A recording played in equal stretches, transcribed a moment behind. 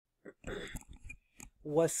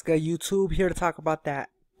What's good, YouTube? Here to talk about that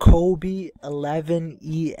Kobe 11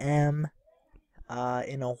 EM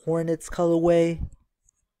in a Hornets colorway.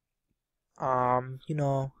 You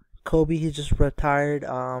know, Kobe, he just retired.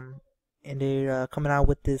 And they're coming out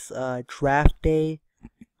with this draft day.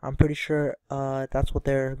 I'm pretty sure that's what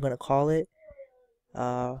they're gonna call it.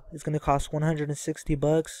 It's gonna cost 160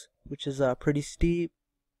 bucks, which is pretty steep.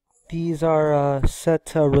 These are set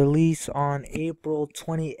to release on April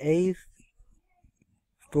 28th.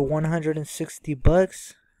 For 160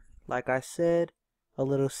 bucks. Like I said, a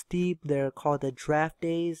little steep. They're called the draft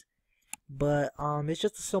days, but it's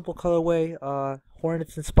just a simple colorway,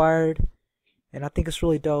 Hornets inspired, and I think it's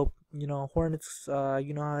really dope. You know, Hornets,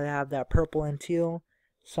 you know how they have that purple and teal,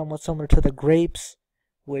 somewhat similar to the grapes,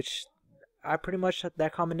 which I pretty much,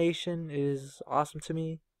 that combination is awesome to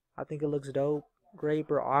me. I think it looks dope. Grape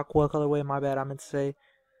or aqua colorway, my bad, I meant to say.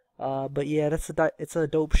 But yeah, it's a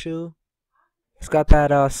dope shoe. It's got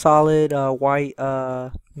that solid white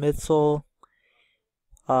midsole,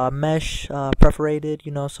 mesh, perforated,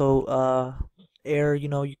 you know, so air, you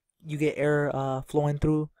know, you get air flowing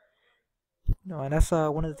through. You know, and that's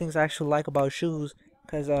one of the things I actually like about shoes,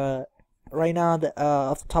 because right now,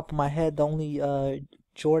 off the top of my head, the only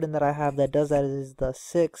Jordan that I have that does that is the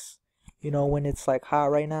 6. You know, when it's like hot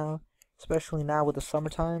right now, especially now with the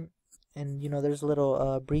summertime, and you know, there's a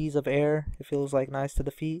little breeze of air. It feels like nice to the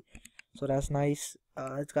feet. So that's nice.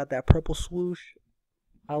 It's got that purple swoosh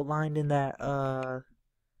outlined in that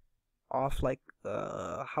off, like,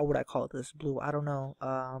 how would I call this, blue? I don't know.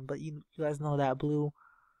 But you guys know that blue.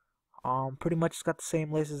 Pretty much it's got the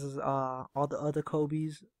same laces as all the other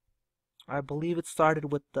Kobe's. I believe it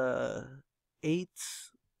started with the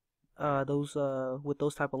 8s, those with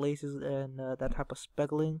those type of laces and that type of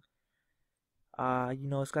speckling. You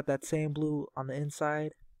know, it's got that same blue on the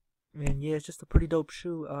inside. And yeah, it's just a pretty dope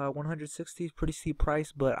shoe. 160 is pretty steep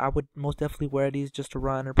price, but I would most definitely wear these just to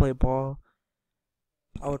run or play ball.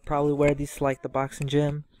 I would probably wear these to, like, the boxing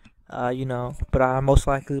gym, you know, but I most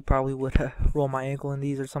likely probably would roll my ankle in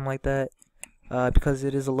these or something like that, because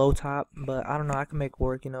it is a low top. But I don't know, I can make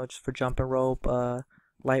work, you know, just for jumping rope,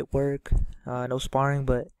 light work, no sparring.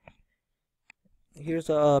 But here's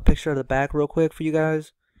a picture of the back real quick for you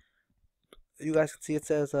guys. You guys can see it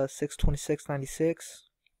says 6/26/96.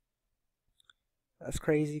 That's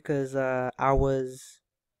crazy, because was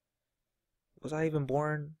I even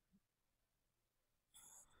born?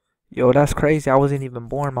 Yo, that's crazy. I wasn't even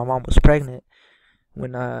born. My mom was pregnant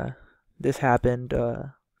when this happened.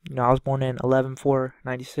 You know, I was born in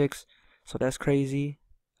 11/4/96, so that's crazy.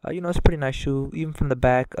 You know, it's a pretty nice shoe, even from the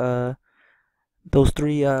back. Those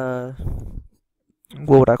three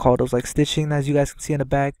what would I call those, like, stitching, as you guys can see in the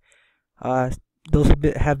back. Uh, those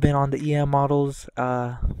have been on the EM models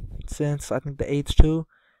since I think the 8s too.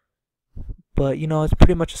 But you know, it's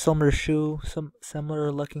pretty much a similar shoe, some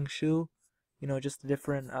similar looking shoe. You know, just a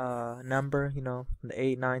different number. You know, the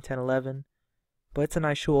 8, 9, 10, 11. But it's a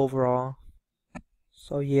nice shoe overall.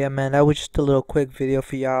 So yeah, man, that was just a little quick video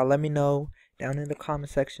for y'all. Let me know down in the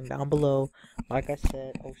comment section down below. Like I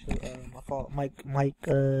said, oh shit, my fault, mic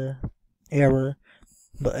error.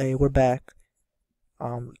 But hey, we're back.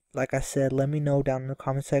 Like I said, let me know down in the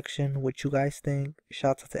comment section what you guys think.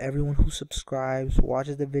 Shouts out to everyone who subscribes,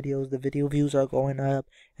 watches the videos. The video views are going up,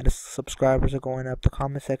 and the subscribers are going up. The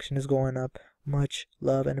comment section is going up. Much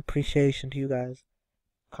love and appreciation to you guys.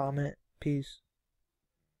 Comment. Peace.